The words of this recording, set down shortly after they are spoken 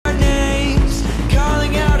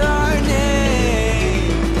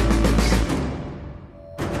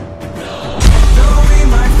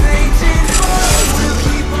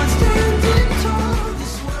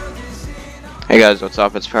Hey guys, what's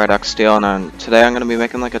up? It's Paradox Steel, and today I'm going to be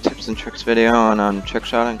making like a tips and tricks video on trick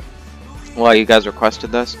shotting. Well, you guys requested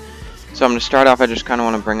this. So I'm going to start off, I just kind of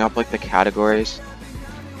want to bring up like the categories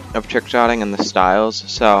of trick shotting and the styles.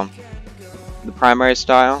 So, the primary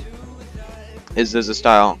style is there's a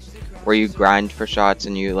style where you grind for shots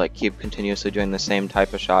and you like keep continuously doing the same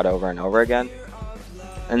type of shot over and over again.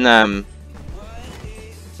 And then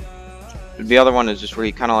the other one is just where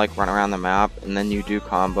you kind of like run around the map and then you do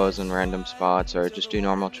combos in random spots or just do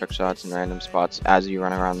normal trick shots in random spots as you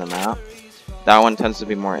run around the map. That one tends to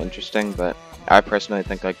be more interesting, but I personally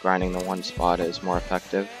think like grinding the one spot is more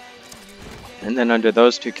effective. And then under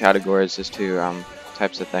those two categories, there's two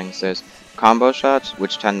types of things. There's combo shots,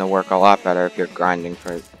 which tend to work a lot better if you're grinding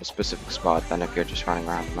for a specific spot than if you're just running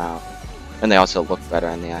around the map. And they also look better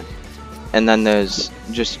in the end. And then there's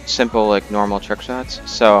just simple like normal trick shots.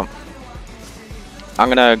 So I'm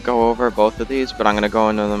gonna go over both of these, but I'm gonna go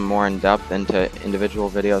into them more in depth into individual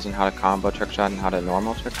videos on how to combo trick shot and how to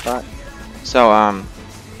normal trick shot. So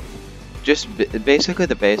just basically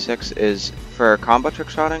the basics is for combo trick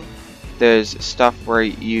shotting, there's stuff where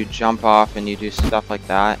you jump off and you do stuff like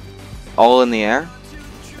that, all in the air,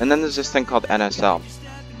 and then there's this thing called NSL.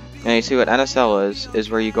 And you see what NSL is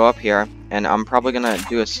where you go up here, and I'm probably gonna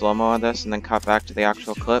do a slow-mo of this and then cut back to the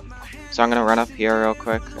actual clip. So I'm gonna run up here real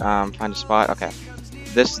quick, find a spot. Okay.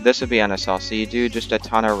 This would be NSL, so you do just a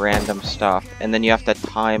ton of random stuff, and then you have to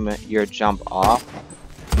time your jump off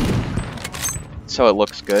so it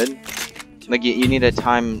looks good. Like, you need to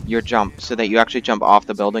time your jump so that you actually jump off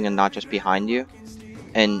the building and not just behind you.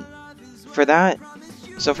 And for that,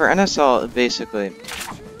 so for NSL, basically,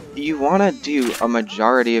 you want to do a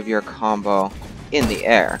majority of your combo in the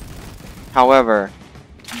air. However,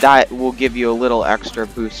 that will give you a little extra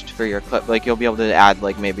boost for your clip. Like, you'll be able to add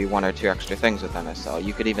like maybe one or two extra things with NSL.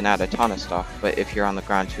 You could even add a ton of stuff, but if you're on the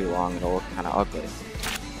ground too long, it'll look kind of ugly.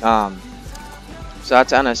 So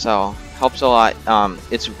that's NSL. Helps a lot.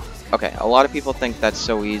 It's okay. A lot of people think that's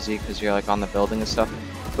so easy because you're like on the building and stuff,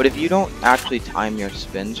 but if you don't actually time your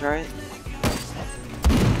spins right,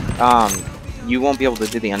 you won't be able to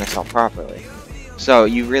do the NSL properly. So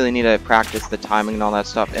you really need to practice the timing and all that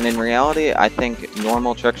stuff. And in reality, I think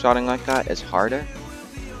normal trick shotting like that is harder.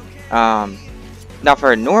 Now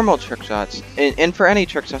for normal trick shots, and for any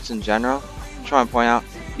trick shots in general, I'm trying to point out,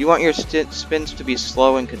 you want your spins to be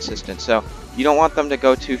slow and consistent. So you don't want them to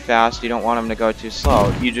go too fast, you don't want them to go too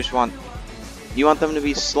slow. You want them to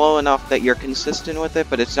be slow enough that you're consistent with it,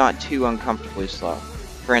 but it's not too uncomfortably slow.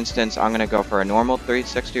 For instance, I'm gonna go for a normal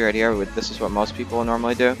 360 right here. This is what most people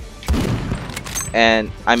normally do.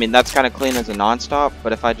 And I mean, that's kind of clean as a non-stop,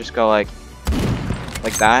 but if I just go like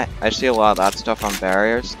that, I see a lot of that stuff on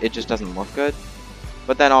barriers. It just doesn't look good.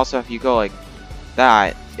 But then also if you go like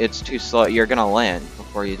that, it's too slow. You're gonna land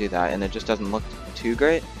before you do that, and it just doesn't look too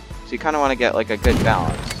great. So you kind of want to get like a good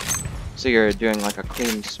balance. So you're doing like a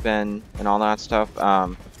clean spin and all that stuff.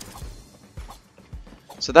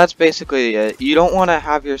 So that's basically it. You don't want to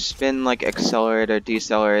have your spin like accelerate or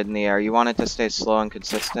decelerate in the air. You want it to stay slow and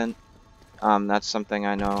consistent. That's something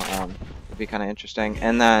I know would be kind of interesting.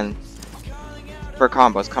 And then for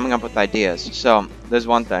combos, coming up with ideas. So there's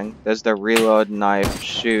one thing. There's the reload, knife,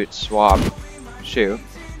 shoot, swap, shoot.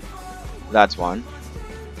 That's one.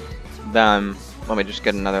 Then let me just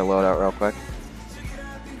get another loadout real quick.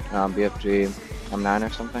 BFG M9 or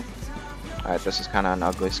something. Alright, this is kind of an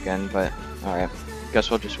ugly skin, but alright. Guess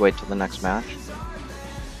we'll just wait till the next match.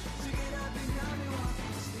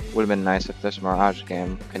 Would have been nice if this Mirage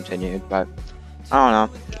game continued, but I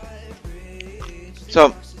don't know.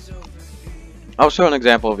 So I'll show an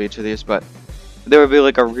example of each of these, but there would be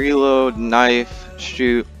like a reload, knife,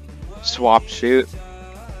 shoot, swap, shoot.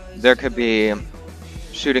 There could be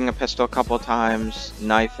shooting a pistol a couple times,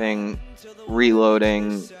 knifing,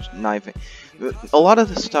 reloading, knifing. A lot of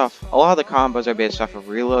the stuff, a lot of the combos are based off of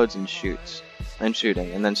reloads and shoots, and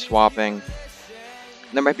shooting, and then swapping.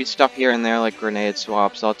 There might be stuff here and there like grenade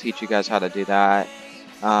swaps. I'll teach you guys how to do that.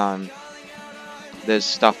 There's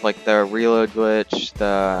stuff like the reload glitch,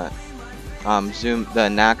 the the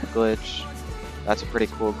knack glitch. That's a pretty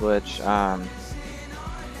cool glitch.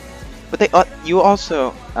 But they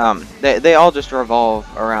all just revolve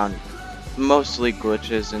around mostly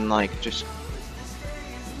glitches and like just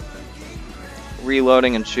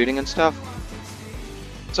reloading and shooting and stuff.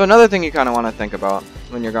 So another thing you kind of want to think about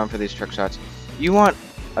when you're going for these trick shots, you want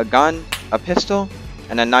a gun, a pistol,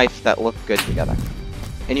 and a knife that look good together.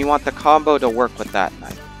 And you want the combo to work with that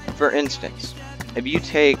knife. For instance, if you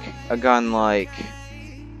take a gun like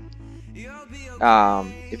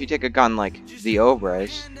the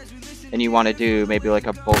Obras, and you want to do maybe like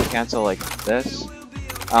a bolt cancel like this,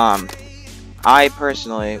 I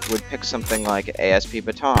personally would pick something like ASP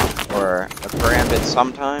baton, or a karambit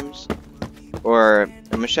sometimes, or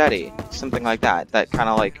a machete, something like that, that kind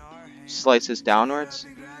of like slices downwards.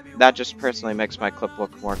 That just personally makes my clip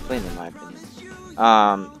look more clean in my opinion.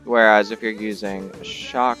 Whereas if you're using a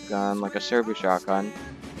shotgun, like a Serbu shotgun,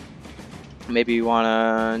 maybe you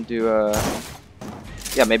want to do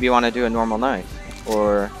maybe you want to do a normal knife,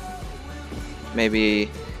 or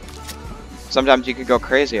maybe sometimes you could go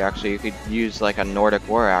crazy. Actually, you could use like a Nordic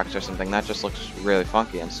war axe or something. That just looks really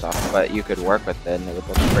funky and stuff, but you could work with it and it would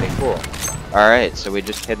look pretty cool. Alright, so we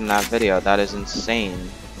just hit in that video. That is insane.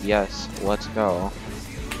 Yes, let's go.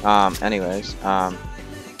 So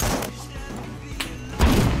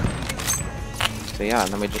yeah,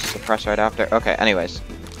 and then we just suppress right after. Okay, anyways.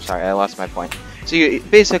 Sorry, I lost my point. So you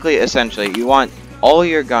basically, essentially, you want all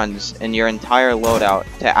your guns and your entire loadout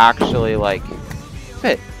to actually, like,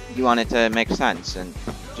 fit. You want it to make sense and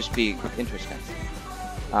just be interesting.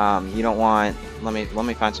 You don't want... Let me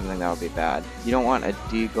find something that would be bad. You don't want a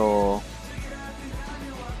deagle...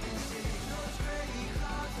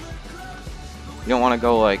 You don't want to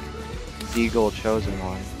go, like, Deagle Chosen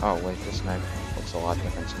One. Oh, wait, this knife looks a lot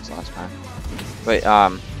different since last time. But,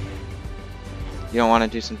 you don't want to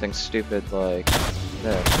do something stupid like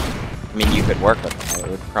this. I mean, you could work with it. It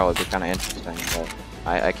would probably be kind of interesting, but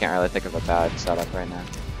I can't really think of a bad setup right now.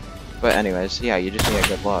 But anyways, yeah, you just need a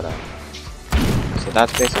good loadout. So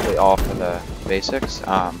that's basically all for the basics.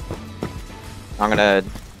 I'm gonna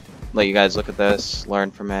let you guys look at this,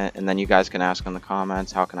 learn from it, and then you guys can ask in the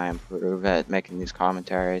comments, how can I improve it, making these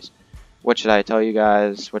commentaries. What should I tell you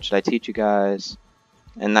guys? What should I teach you guys?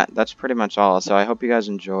 And that's pretty much all. So I hope you guys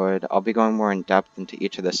enjoyed. I'll be going more in depth into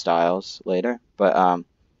each of the styles later. But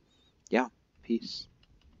yeah, peace.